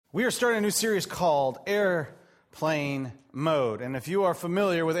We are starting a new series called Airplane Mode. And if you are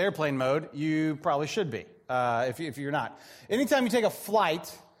familiar with airplane mode, you probably should be, if you're not. Anytime you take a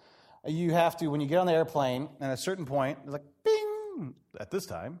flight, you have to, when you get on the airplane, at a certain point, it's like, bing, at this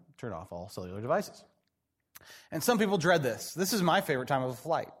time, turn off all cellular devices. And some people dread this. This is my favorite time of a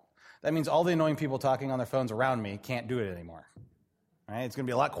flight. That means all the annoying people talking on their phones around me can't do it anymore. Right? It's going to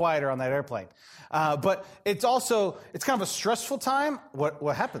be a lot quieter on that airplane. But it's kind of a stressful time.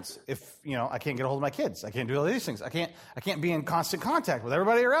 What happens if, I can't get a hold of my kids? I can't do all these things. I can't be in constant contact with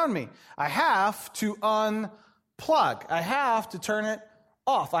everybody around me. I have to unplug. I have to turn it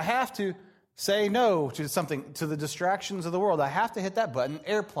off. I have to say no to something, to the distractions of the world. I have to hit that button,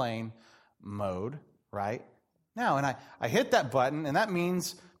 airplane mode, right now. And I hit that button, and that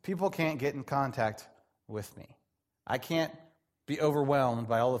means people can't get in contact with me. I can't be overwhelmed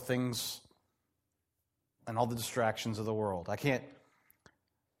by all the things and all the distractions of the world. I can't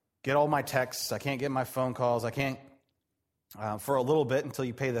get all my texts. I can't get my phone calls. I can't, for a little bit until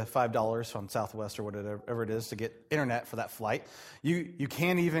you pay the $5 on Southwest or whatever it is to get internet for that flight. You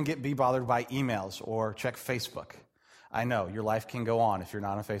can't even be bothered by emails or check Facebook. I know, your life can go on if you're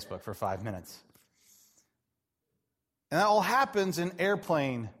not on Facebook for 5 minutes. And that all happens in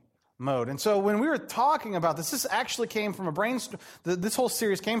airplane mode. And so when we were talking about this actually came from a brainstorm. This whole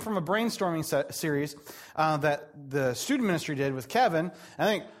series came from a brainstorming series that the student ministry did with Kevin. I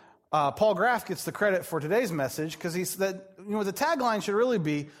think Paul Graff gets the credit for today's message because he said, the tagline should really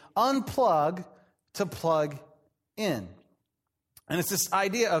be unplug to plug in. And it's this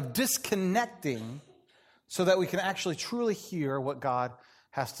idea of disconnecting so that we can actually truly hear what God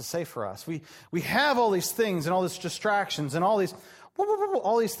has to say for us. We have all these things and all these distractions and all these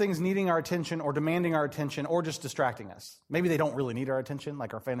things needing our attention or demanding our attention or just distracting us. Maybe they don't really need our attention,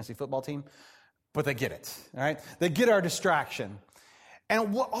 like our fantasy football team, but they get it, all right? They get our distraction.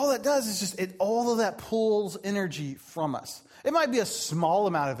 And all that does is all of that pulls energy from us. It might be a small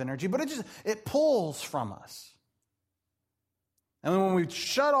amount of energy, but it pulls from us. And then when we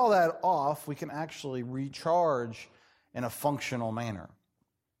shut all that off, we can actually recharge in a functional manner.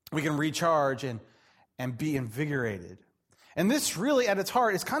 We can recharge and be invigorated. And this really, at its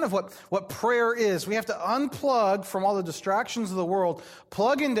heart, is kind of what prayer is. We have to unplug from all the distractions of the world,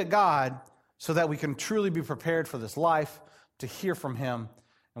 plug into God so that we can truly be prepared for this life, to hear from Him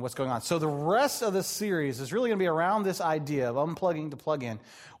and what's going on. So the rest of this series is really going to be around this idea of unplugging to plug in.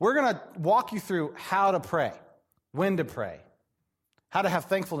 We're going to walk you through how to pray, when to pray, how to have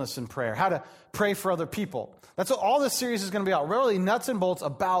thankfulness in prayer, how to pray for other people. That's what all this series is going to be about, really nuts and bolts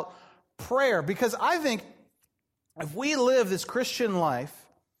about prayer. Because I think if we live this Christian life,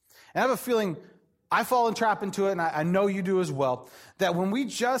 and I have a feeling I fall and trap into it, and I know you do as well, that when we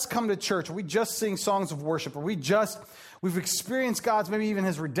just come to church, or we just sing songs of worship, or we've experienced God's, maybe even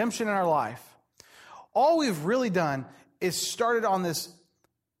His redemption in our life, all we've really done is started on this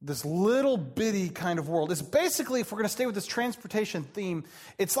little bitty kind of world. It's basically, if we're going to stay with this transportation theme,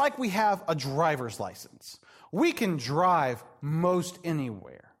 it's like we have a driver's license. We can drive most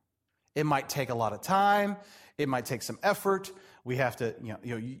anywhere. It might take a lot of time. It might take some effort. We have to,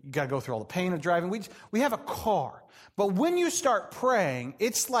 you got to go through all the pain of driving. We have a car. But when you start praying,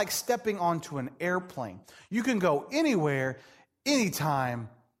 it's like stepping onto an airplane. You can go anywhere, anytime,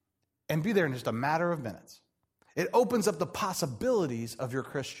 and be there in just a matter of minutes. It opens up the possibilities of your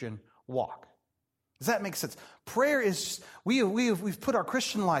Christian walk. Does that make sense? Prayer is, we've put our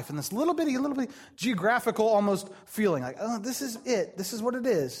Christian life in this little bitty geographical almost feeling like, oh, this is it. This is what it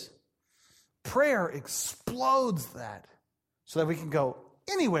is. Prayer explodes that so that we can go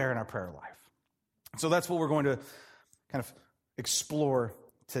anywhere in our prayer life. So that's what we're going to kind of explore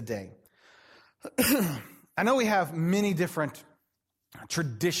today. I know we have many different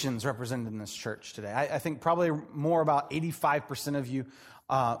traditions represented in this church today. I think probably more about 85% of you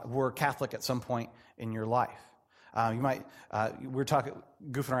were Catholic at some point in your life. We're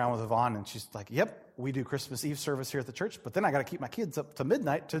goofing around with Yvonne, and she's like, yep, we do Christmas Eve service here at the church, but then I got to keep my kids up to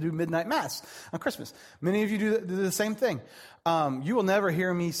midnight to do midnight mass on Christmas. Many of you do the same thing. You will never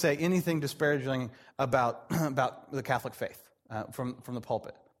hear me say anything disparaging about the Catholic faith from the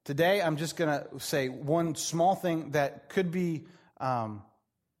pulpit. Today, I'm just going to say one small thing that could be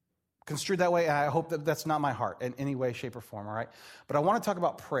construed that way, and I hope that that's not my heart in any way, shape, or form, all right? But I want to talk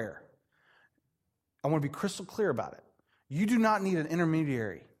about prayer. I want to be crystal clear about it. You do not need an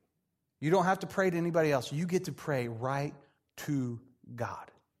intermediary. You don't have to pray to anybody else. You get to pray right to God.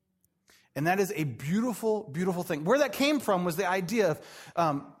 And that is a beautiful, beautiful thing. Where that came from was the idea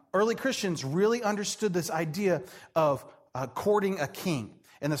of early Christians really understood this idea of courting a king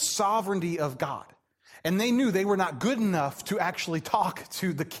and the sovereignty of God. And they knew they were not good enough to actually talk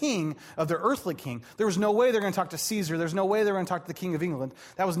to the king of their earthly king. There was no way they're going to talk to Caesar. There's no way they're going to talk to the king of England.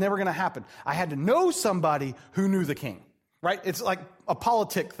 That was never going to happen. I had to know somebody who knew the king, right? It's like a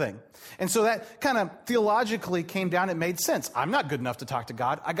politic thing. And so that kind of theologically came down. It made sense. I'm not good enough to talk to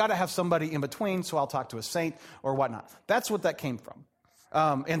God. I got to have somebody in between, so I'll talk to a saint or whatnot. That's what that came from.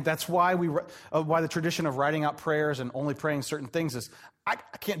 And that's why why the tradition of writing out prayers and only praying certain things is, I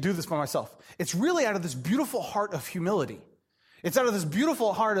can't do this by myself. It's really out of this beautiful heart of humility. It's out of this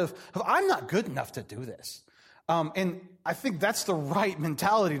beautiful heart of I'm not good enough to do this. And I think that's the right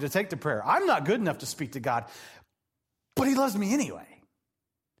mentality to take to prayer. I'm not good enough to speak to God, but he loves me anyway.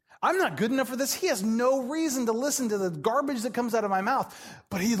 I'm not good enough for this. He has no reason to listen to the garbage that comes out of my mouth,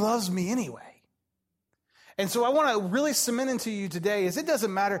 but he loves me anyway. And so I want to really cement into you today is it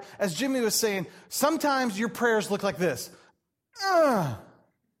doesn't matter, as Jimmy was saying, sometimes your prayers look like this.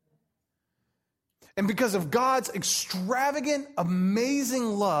 And because of God's extravagant, amazing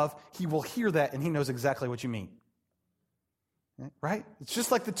love, he will hear that and he knows exactly what you mean. Right? It's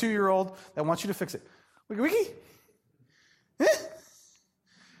just like the 2-year-old that wants you to fix it. Wiki, wiki.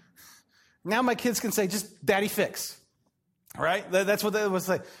 Now my kids can say, just daddy fix. Right? That's what they would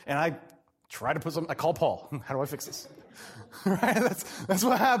say. And I try to put I call Paul. How do I fix this? Right? That's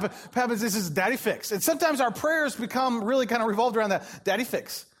what happens. This is daddy fix. And sometimes our prayers become really kind of revolved around that. Daddy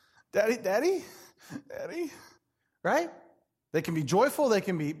fix. Daddy. Right? They can be joyful. They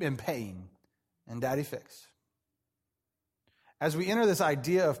can be in pain. And daddy fix. As we enter this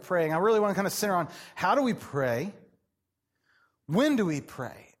idea of praying, I really want to kind of center on how do we pray? When do we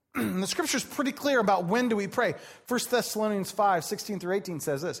pray? The scripture is pretty clear about when do we pray. 1 Thessalonians 5, 16 through 18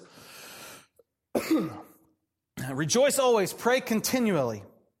 says this. Rejoice always, pray continually.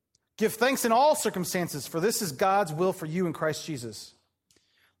 Give thanks in all circumstances, for this is God's will for you in Christ Jesus.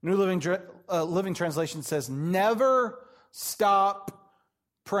 New Living Translation says, never stop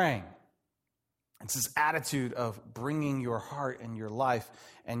praying. It's this attitude of bringing your heart and your life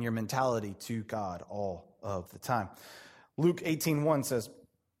and your mentality to God all of the time. Luke 18:1 says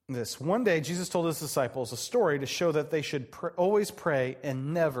this. One day, Jesus told his disciples a story to show that they should always pray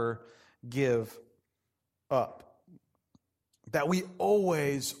and never give up. That we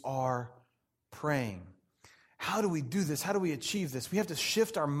always are praying. How do we do this? How do we achieve this? We have to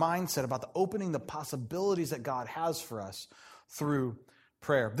shift our mindset about opening the possibilities that God has for us through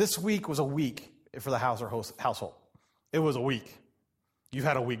prayer. This week was a week for the household. It was a week. You've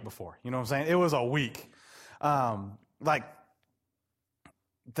had a week before. You know what I'm saying? It was a week.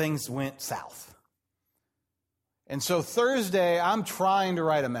 Things went south. And so Thursday, I'm trying to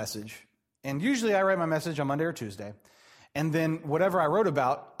write a message. And usually I write my message on Monday or Tuesday. And then whatever I wrote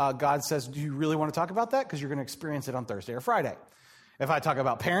about, God says, do you really want to talk about that? Because you're going to experience it on Thursday or Friday. If I talk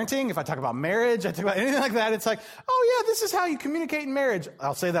about parenting, if I talk about marriage, I talk about anything like that, it's like, oh yeah, this is how you communicate in marriage.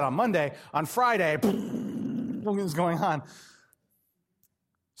 I'll say that on Monday. On Friday, what's going on?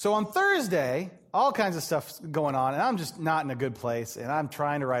 So on Thursday, all kinds of stuff's going on, and I'm just not in a good place, and I'm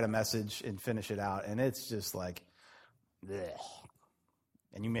trying to write a message and finish it out, and it's just like, bleh.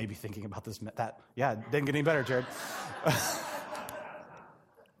 And you may be thinking about this, yeah, it didn't get any better, Jared.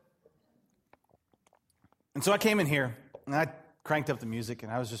 And so I came in here, and I cranked up the music,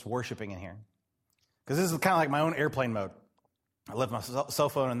 and I was just worshiping in here. Because this is kind of like my own airplane mode. I left my cell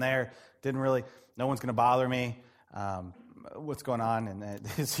phone in there, no one's going to bother me. What's going on? And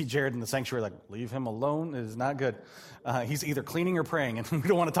I see Jared in the sanctuary like, leave him alone. It is not good. He's either cleaning or praying, and we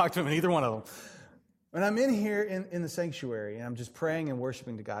don't want to talk to him in either one of them. And I'm in here in the sanctuary, and I'm just praying and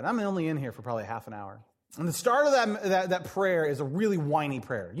worshiping to God. And I'm only in here for probably half an hour. And the start of that prayer is a really whiny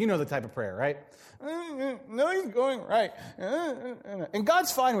prayer. You know the type of prayer, right? Nothing's going right. And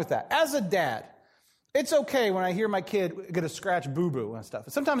God's fine with that. As a dad, it's okay when I hear my kid get a scratch boo-boo and stuff.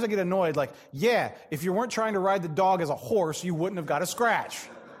 Sometimes I get annoyed, like, yeah, if you weren't trying to ride the dog as a horse, you wouldn't have got a scratch.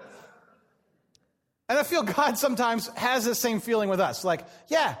 And I feel God sometimes has the same feeling with us. Like,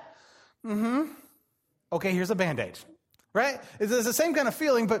 yeah, okay, here's a Band-Aid, right? It's the same kind of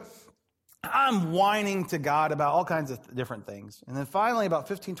feeling, but I'm whining to God about all kinds of different things. And then finally, about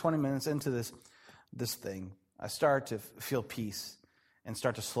 15, 20 minutes into this thing, I start to feel peace and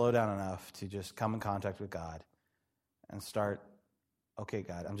start to slow down enough to just come in contact with God and start, okay,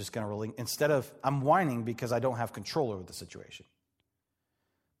 God, I'm just going to really, I'm whining because I don't have control over the situation.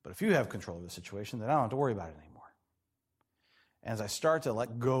 But if you have control of the situation, then I don't have to worry about it anymore. And as I start to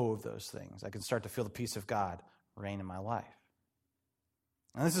let go of those things, I can start to feel the peace of God reign in my life.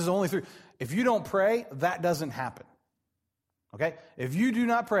 And this is only through, if you don't pray, that doesn't happen. Okay? If you do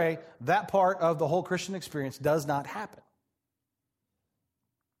not pray, that part of the whole Christian experience does not happen.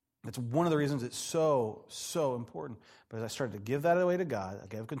 It's one of the reasons it's so, so important. But as I started to give that away to God, I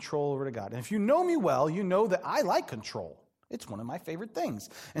gave control over to God. And if you know me well, you know that I like control. It's one of my favorite things.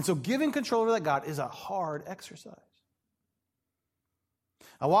 And so giving control over to God is a hard exercise.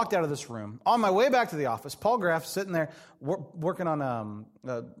 I walked out of this room. On my way back to the office, Paul Graff sitting there working on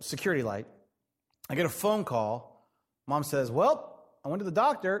a security light. I get a phone call. Mom says, well, I went to the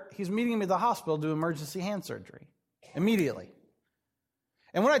doctor. He's meeting me at the hospital to do emergency hand surgery immediately.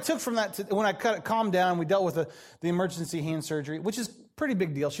 And what I took from that, when I calmed down, we dealt with the emergency hand surgery, which is a pretty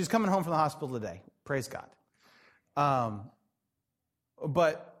big deal. She's coming home from the hospital today. Praise God.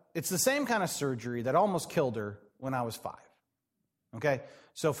 But it's the same kind of surgery that almost killed her when I was 5. Okay?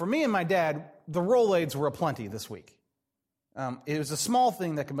 So for me and my dad, the Rolaids were aplenty this week. It was a small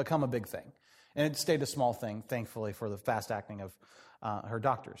thing that can become a big thing. And it stayed a small thing, thankfully, for the fast acting of her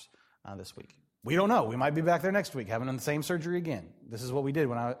doctors this week. We don't know. We might be back there next week having the same surgery again. This is what we did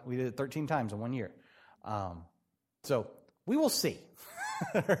we did it 13 times in 1 year. So we will see.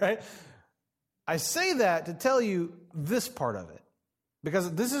 Right? I say that to tell you this part of it.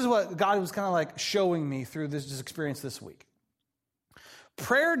 Because this is what God was kind of like showing me through this experience this week.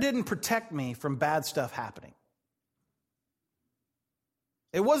 Prayer didn't protect me from bad stuff happening.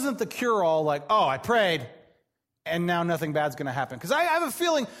 It wasn't the cure-all like, oh, I prayed, and now nothing bad's going to happen. Because I have a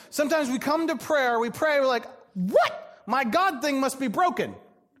feeling sometimes we come to prayer, we pray, we're like, what? My God thing must be broken.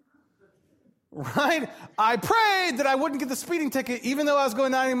 Right? I prayed that I wouldn't get the speeding ticket even though I was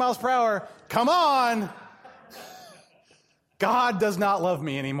going 90 miles per hour. Come on. God does not love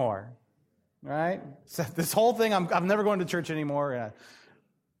me anymore. Right? So this whole thing, I'm never going to church anymore.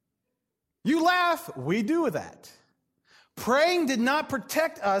 You laugh, we do that. Praying did not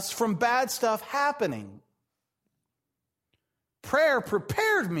protect us from bad stuff happening. Prayer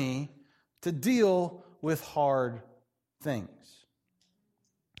prepared me to deal with hard things.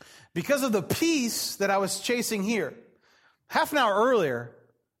 Because of the peace that I was chasing here, half an hour earlier,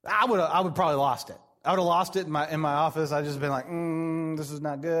 I would probably lost it. I would have lost it in my office. I'd just been like, this is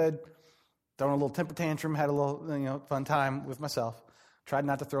not good. Throwing a little temper tantrum, had a little fun time with myself. Tried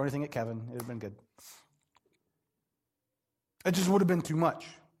not to throw anything at Kevin. It would have been good. It just would have been too much.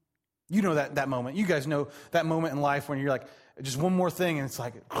 You know that moment. You guys know that moment in life when you're like, just one more thing, and it's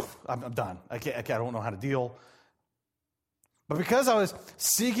like, I'm done. I don't know how to deal. But because I was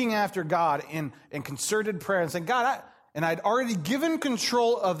seeking after God in concerted prayer and saying, God, I'd already given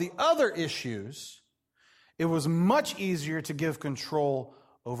control of the other issues, it was much easier to give control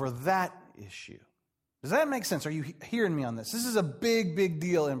over that issue. Does that make sense? Are you hearing me on this? This is a big, big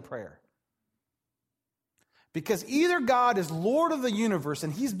deal in prayer. Because either God is Lord of the universe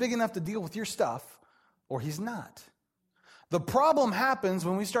and he's big enough to deal with your stuff, or he's not. The problem happens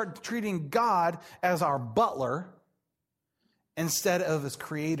when we start treating God as our butler instead of as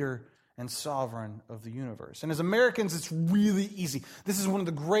creator and sovereign of the universe. And as Americans, it's really easy. This is one of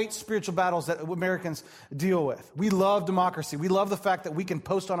the great spiritual battles that Americans deal with. We love democracy. We love the fact that we can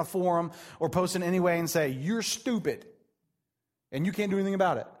post on a forum or post in any way and say, you're stupid, and you can't do anything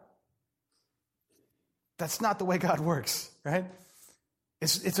about it. That's not the way God works, right?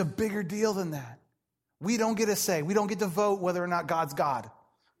 It's a bigger deal than that. We don't get a say. We don't get to vote whether or not God's God.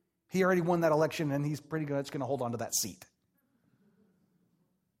 He already won that election, and he's pretty much going to hold on to that seat.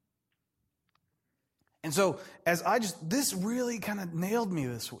 And so, this really kind of nailed me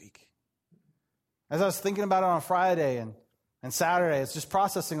this week. As I was thinking about it on Friday and Saturday, it's just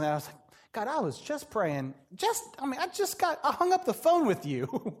processing that. I was like, God, I was just praying. I hung up the phone with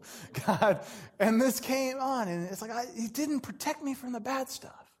you, God. And this came on, and it's like, he didn't protect me from the bad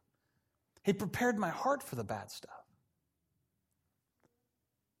stuff. He prepared my heart for the bad stuff.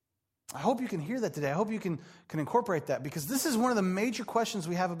 I hope you can hear that today. I hope you can incorporate that, because this is one of the major questions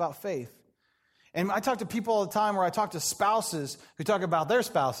we have about faith. And I talk to people all the time, or I talk to spouses who talk about their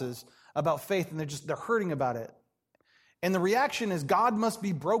spouses about faith, and they're hurting about it. And the reaction is, God must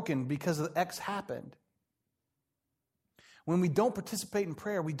be broken because the X happened. When we don't participate in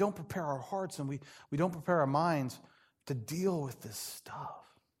prayer, we don't prepare our hearts, and we don't prepare our minds to deal with this stuff.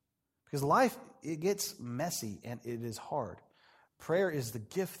 Because life, it gets messy and it is hard. Prayer is the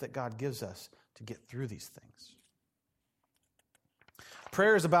gift that God gives us to get through these things.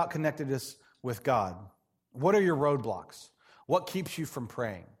 Prayer is about connectedness with God. What are your roadblocks? What keeps you from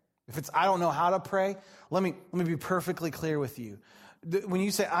praying? If it's, I don't know how to pray, let me be perfectly clear with you. When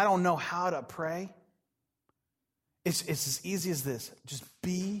you say, I don't know how to pray, it's as easy as this. Just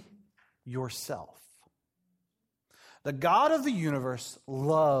be yourself. The God of the universe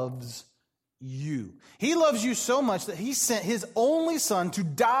loves you. He loves you so much that he sent his only son to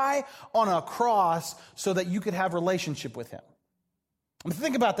die on a cross so that you could have relationship with him. I mean,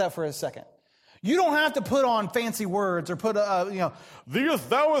 think about that for a second. You don't have to put on fancy words or put, theeeth,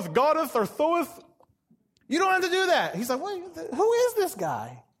 thoueth, goddeth, or thoeth. You don't have to do that. He's like, who is this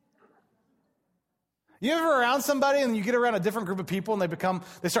guy? You ever around somebody and you get around a different group of people and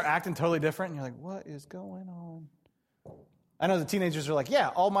they start acting totally different and you're like, what is going on? I know the teenagers are like, yeah,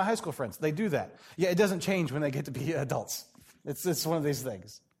 all my high school friends, they do that. Yeah, it doesn't change when they get to be adults. It's one of these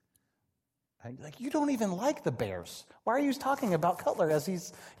things. Like, you don't even like the Bears. Why are you talking about Cutler as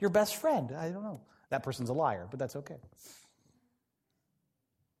he's your best friend? I don't know. That person's a liar, but that's okay.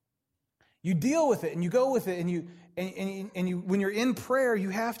 You deal with it and you go with it, and you when you're in prayer, you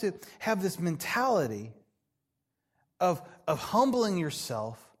have to have this mentality of humbling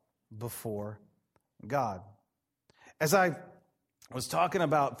yourself before God. As I was talking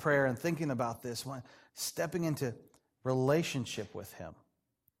about prayer and thinking about this, stepping into relationship with Him.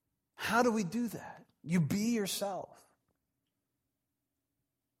 How do we do that? You be yourself.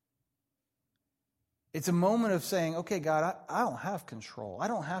 It's a moment of saying, okay, God, I don't have control. I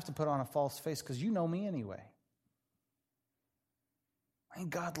don't have to put on a false face because you know me anyway. I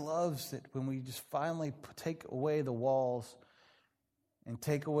think God loves it when we just finally take away the walls and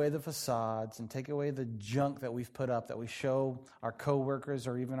take away the facades and take away the junk that we've put up that we show our coworkers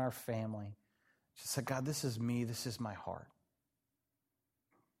or even our family. Just say, God, this is me. This is my heart.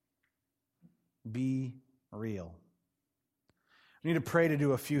 Be real. We need to pray to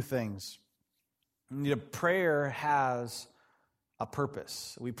do a few things. Prayer has a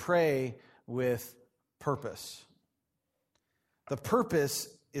purpose. We pray with purpose. The purpose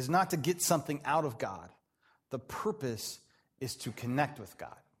is not to get something out of God. The purpose is to connect with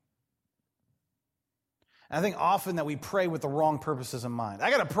God. And I think often that we pray with the wrong purposes in mind.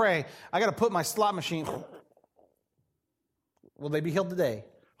 I got to pray. I got to put my slot machine. Will they be healed today?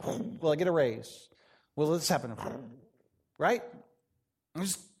 Will I get a raise? Will this happen? Right?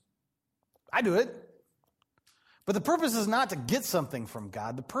 I do it. But the purpose is not to get something from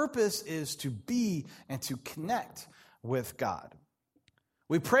God. The purpose is to be and to connect with God.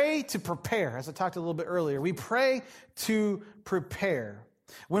 We pray to prepare, as I talked a little bit earlier. We pray to prepare.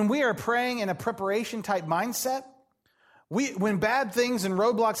 When we are praying in a preparation type mindset, when bad things and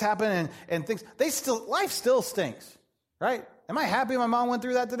roadblocks happen and things, life still stinks, right? Am I happy my mom went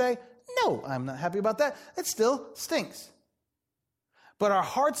through that today? No, I'm not happy about that. It still stinks. But our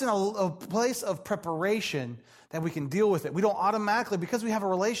heart's in a place of preparation that we can deal with it. We don't automatically, because we have a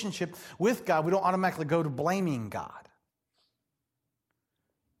relationship with God, we don't automatically go to blaming God.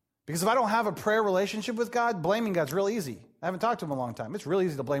 Because if I don't have a prayer relationship with God, blaming God's real easy. I haven't talked to Him in a long time. It's real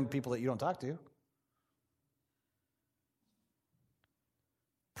easy to blame people that you don't talk to.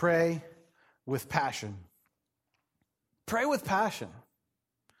 Pray with passion. Pray with passion.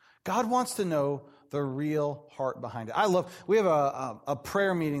 God wants to know the real heart behind it. We have a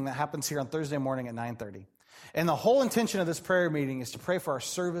prayer meeting that happens here on Thursday morning at 9:30. And the whole intention of this prayer meeting is to pray for our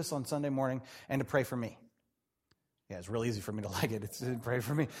service on Sunday morning and to pray for me. Yeah, it's real easy for me to like it. It's to pray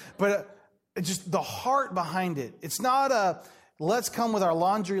for me. But it's just the heart behind it. It's not let's come with our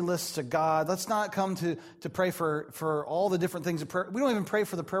laundry lists to God. Let's not come to pray for all the different things of prayer. We don't even pray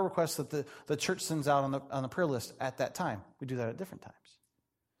for the prayer requests that the church sends out on the prayer list at that time. We do that at different times.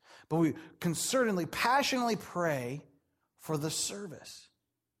 But we concernedly, passionately pray for the service.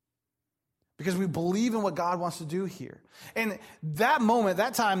 Because we believe in what God wants to do here. And that moment,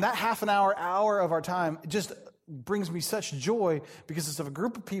 that time, that half an hour of our time just brings me such joy because it's of a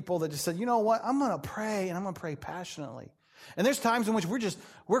group of people that just said, you know what, I'm going to pray and I'm going to pray passionately. And there's times in which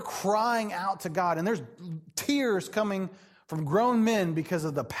we're crying out to God and there's tears coming from grown men because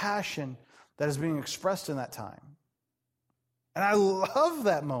of the passion that is being expressed in that time. And I love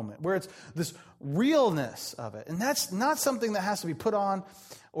that moment where it's this realness of it. And that's not something that has to be put on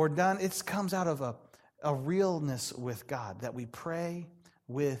or done. It comes out of a realness with God, that we pray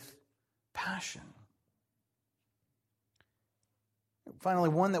with passion. Finally,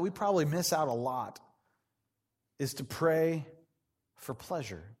 one that we probably miss out a lot is to pray for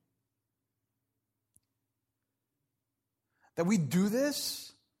pleasure. That we do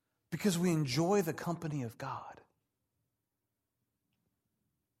this because we enjoy the company of God.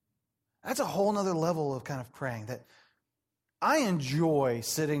 That's a whole nother level of kind of praying, that I enjoy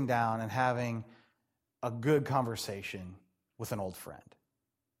sitting down and having a good conversation with an old friend.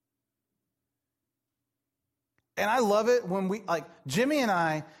 And I love it when Jimmy and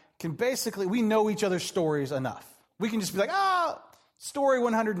I can basically, we know each other's stories enough. We can just be like, story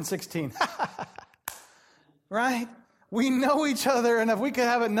 116. Right? We know each other enough. We could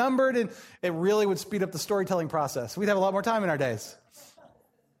have it numbered and it really would speed up the storytelling process. We'd have a lot more time in our days.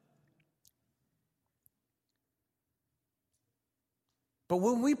 But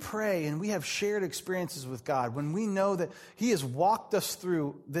when we pray and we have shared experiences with God, when we know that He has walked us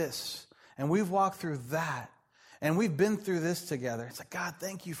through this, and we've walked through that, and we've been through this together, it's like, God,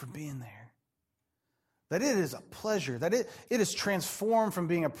 thank you for being there. That it is a pleasure, that it is transformed from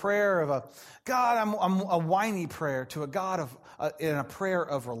being a prayer of a, God, I'm a whiny prayer, to a God of, in a prayer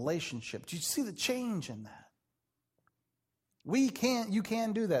of relationship. Do you see the change in that? You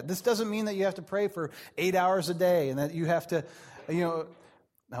can do that. This doesn't mean that you have to pray for 8 hours a day and that you have to,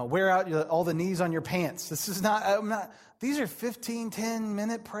 wear out all the knees on your pants. This is these are 15,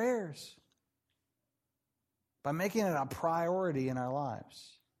 10-minute prayers. By making it a priority in our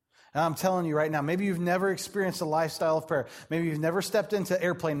lives. And I'm telling you right now, maybe you've never experienced a lifestyle of prayer. Maybe you've never stepped into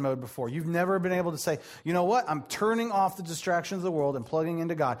airplane mode before. You've never been able to say, you know what? I'm turning off the distractions of the world and plugging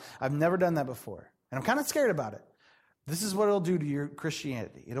into God. I've never done that before. And I'm kind of scared about it. This is what it'll do to your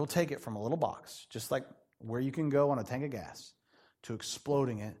Christianity. It'll take it from a little box, just like where you can go on a tank of gas, to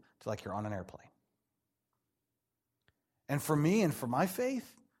exploding it to like you're on an airplane. And for me and for my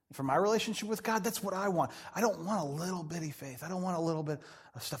faith, for my relationship with God, that's what I want. I don't want a little bitty faith. I don't want a little bit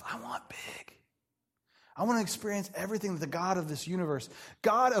of stuff. I want big. I want to experience everything that the God of this universe,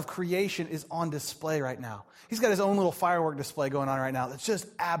 God of creation, is on display right now. He's got his own little firework display going on right now. That's just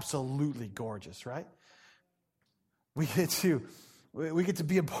absolutely gorgeous, right? We get to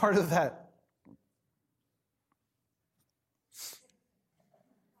be a part of that.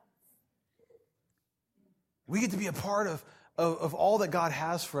 We get to be a part of all that God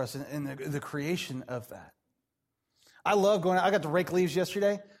has for us and the creation of that. I love going out. I got to rake leaves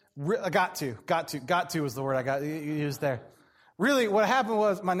yesterday. I got to was the word I got used there. Really, what happened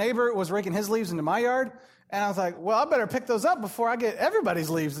was my neighbor was raking his leaves into my yard, and I was like, well, I better pick those up before I get everybody's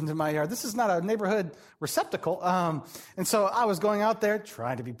leaves into my yard. This is not a neighborhood receptacle. And so I was going out there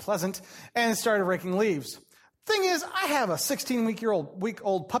trying to be pleasant and started raking leaves. Thing is, I have a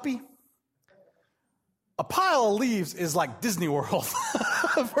 16-week-old puppy. A pile of leaves is like Disney World.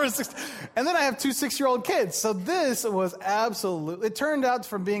 And then I have 2 6-year-old kids. So this was absolutely, it turned out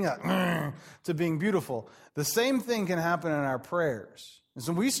from being to being beautiful. The same thing can happen in our prayers. And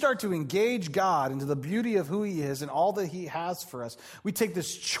so we start to engage God into the beauty of who He is and all that He has for us. We take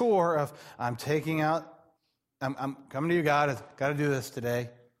this chore of, I'm coming to you, God. I've got to do this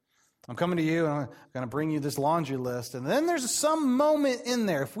today. I'm coming to you, and I'm going to bring you this laundry list. And then there's some moment in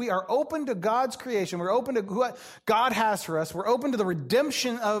there. If we are open to God's creation, we're open to what God has for us, we're open to the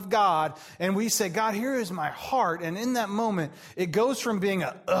redemption of God, and we say, God, here is my heart. And in that moment, it goes from being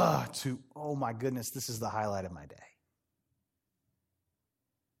to, oh my goodness, this is the highlight of my day.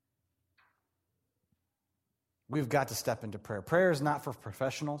 We've got to step into prayer. Prayer is not for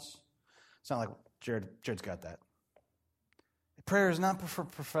professionals. It's not like Jared's got that. Prayer is not for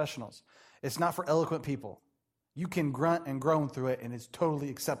professionals. It's not for eloquent people. You can grunt and groan through it, and it's totally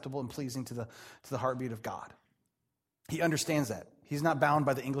acceptable and pleasing to the heartbeat of God. He understands that. He's not bound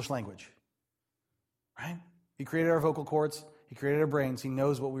by the English language. Right? He created our vocal cords. He created our brains. He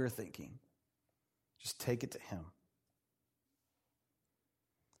knows what we are thinking. Just take it to Him.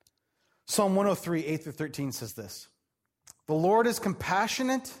 Psalm 103, 8-13 says this. The Lord is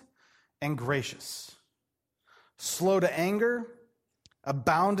compassionate and gracious, slow to anger,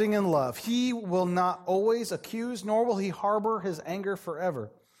 abounding in love. He will not always accuse, nor will He harbor His anger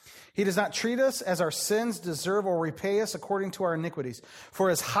forever. He does not treat us as our sins deserve or repay us according to our iniquities.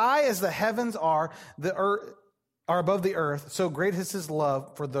 For as high as the heavens are above the earth, so great is His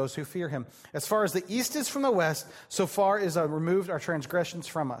love for those who fear Him. As far as the east is from the west, so far is removed our transgressions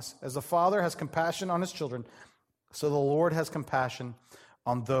from us. As the Father has compassion on His children, so the Lord has compassion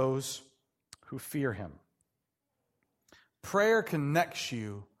on those who fear Him. Prayer connects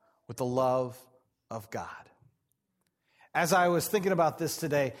you with the love of God. As I was thinking about this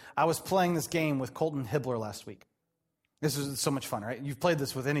today, I was playing this game with Colton Hibbler last week. This was so much fun, right? You've played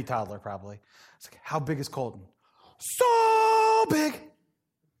this with any toddler probably. It's like, how big is Colton? So big,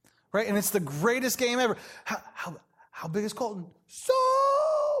 right? And it's the greatest game ever. How big is Colton? So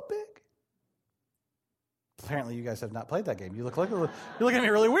big. Apparently, you guys have not played that game. You look at me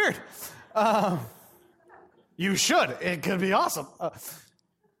really weird. You should. It could be awesome.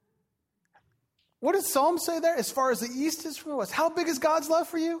 What does Psalm say there? As far as the east is from the west. How big is God's love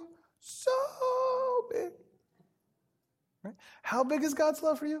for you? So big. Right? How big is God's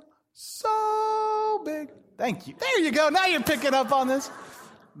love for you? So big. Thank you. There you go. Now you're picking up on this.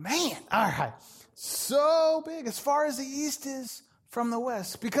 Man. All right. So big. As far as the east is from the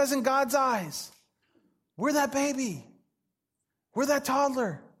west. Because in God's eyes, we're that baby. We're that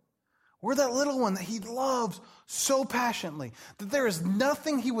toddler. We're that little one that he loves so passionately that there is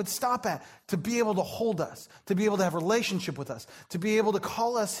nothing he would stop at to be able to hold us, to be able to have a relationship with us, to be able to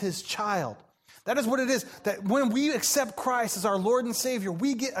call us his child. That is what it is, that when we accept Christ as our Lord and Savior,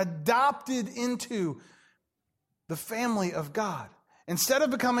 we get adopted into the family of God. Instead of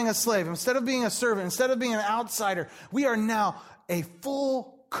becoming a slave, instead of being a servant, instead of being an outsider, we are now a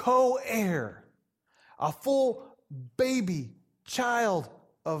full co-heir, a full baby child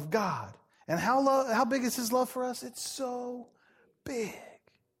of God. And how big is his love for us? It's so big.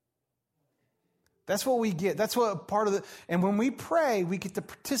 That's what we get. That's what part of and when we pray, we get to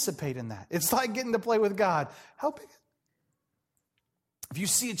participate in that. It's like getting to play with God. How big? If you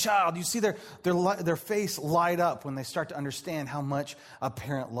see a child, you see their face light up when they start to understand how much a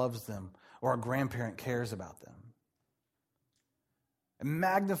parent loves them or a grandparent cares about them. And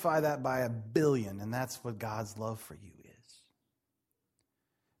magnify that by 1 billion, and that's what God's love for you is.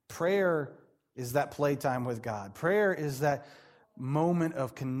 Prayer is that playtime with God. Prayer is that moment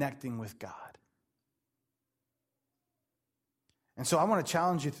of connecting with God. And so I want to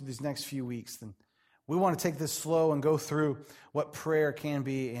challenge you through these next few weeks. Then we want to take this slow and go through what prayer can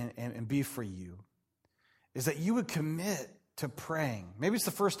be and be for you. Is that you would commit to praying. Maybe it's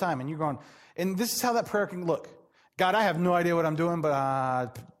the first time and you're going, and this is how that prayer can look. God, I have no idea what I'm doing,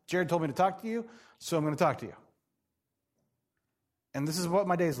 but Jared told me to talk to you, so I'm going to talk to you. And this is what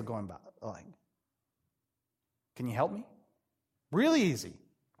my days are going like. Can you help me? Really easy.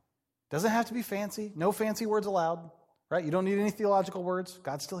 Doesn't have to be fancy. No fancy words allowed. Right? You don't need any theological words.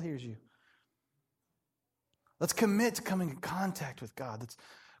 God still hears you. Let's commit to coming in contact with God. Let's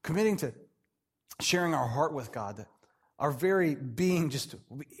committing to sharing our heart with God. That our very being just,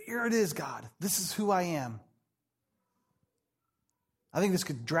 here it is, God. This is who I am. I think this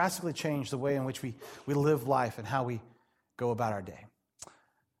could drastically change the way in which we live life and how we go about our day.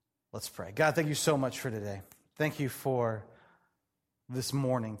 Let's pray. God, thank you so much for today. Thank you for this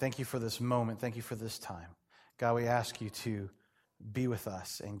morning. Thank you for this moment. Thank you for this time. God, we ask you to be with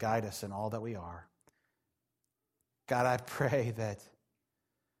us and guide us in all that we are. God, I pray that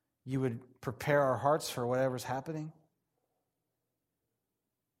you would prepare our hearts for whatever's happening.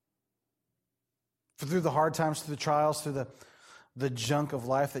 For through the hard times, through the trials, through the junk of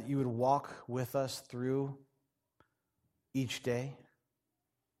life, that you would walk with us through each day.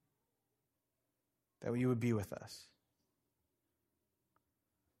 That you would be with us.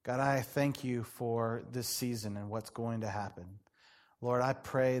 God, I thank you for this season and what's going to happen. Lord, I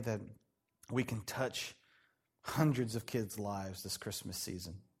pray that we can touch hundreds of kids' lives this Christmas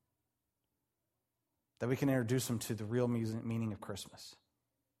season. That we can introduce them to the real meaning of Christmas.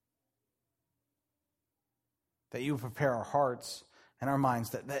 That you prepare our hearts and our minds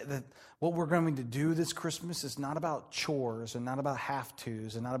that what we're going to do this Christmas is not about chores and not about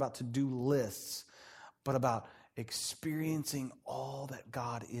have-tos and not about to-do lists, but about experiencing all that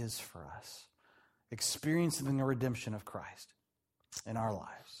God is for us. Experiencing the redemption of Christ in our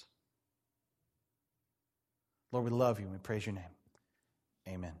lives. Lord, we love you and we praise your name.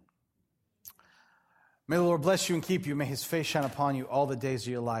 Amen. May the Lord bless you and keep you. May his face shine upon you all the days of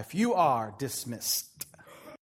your life. You are dismissed.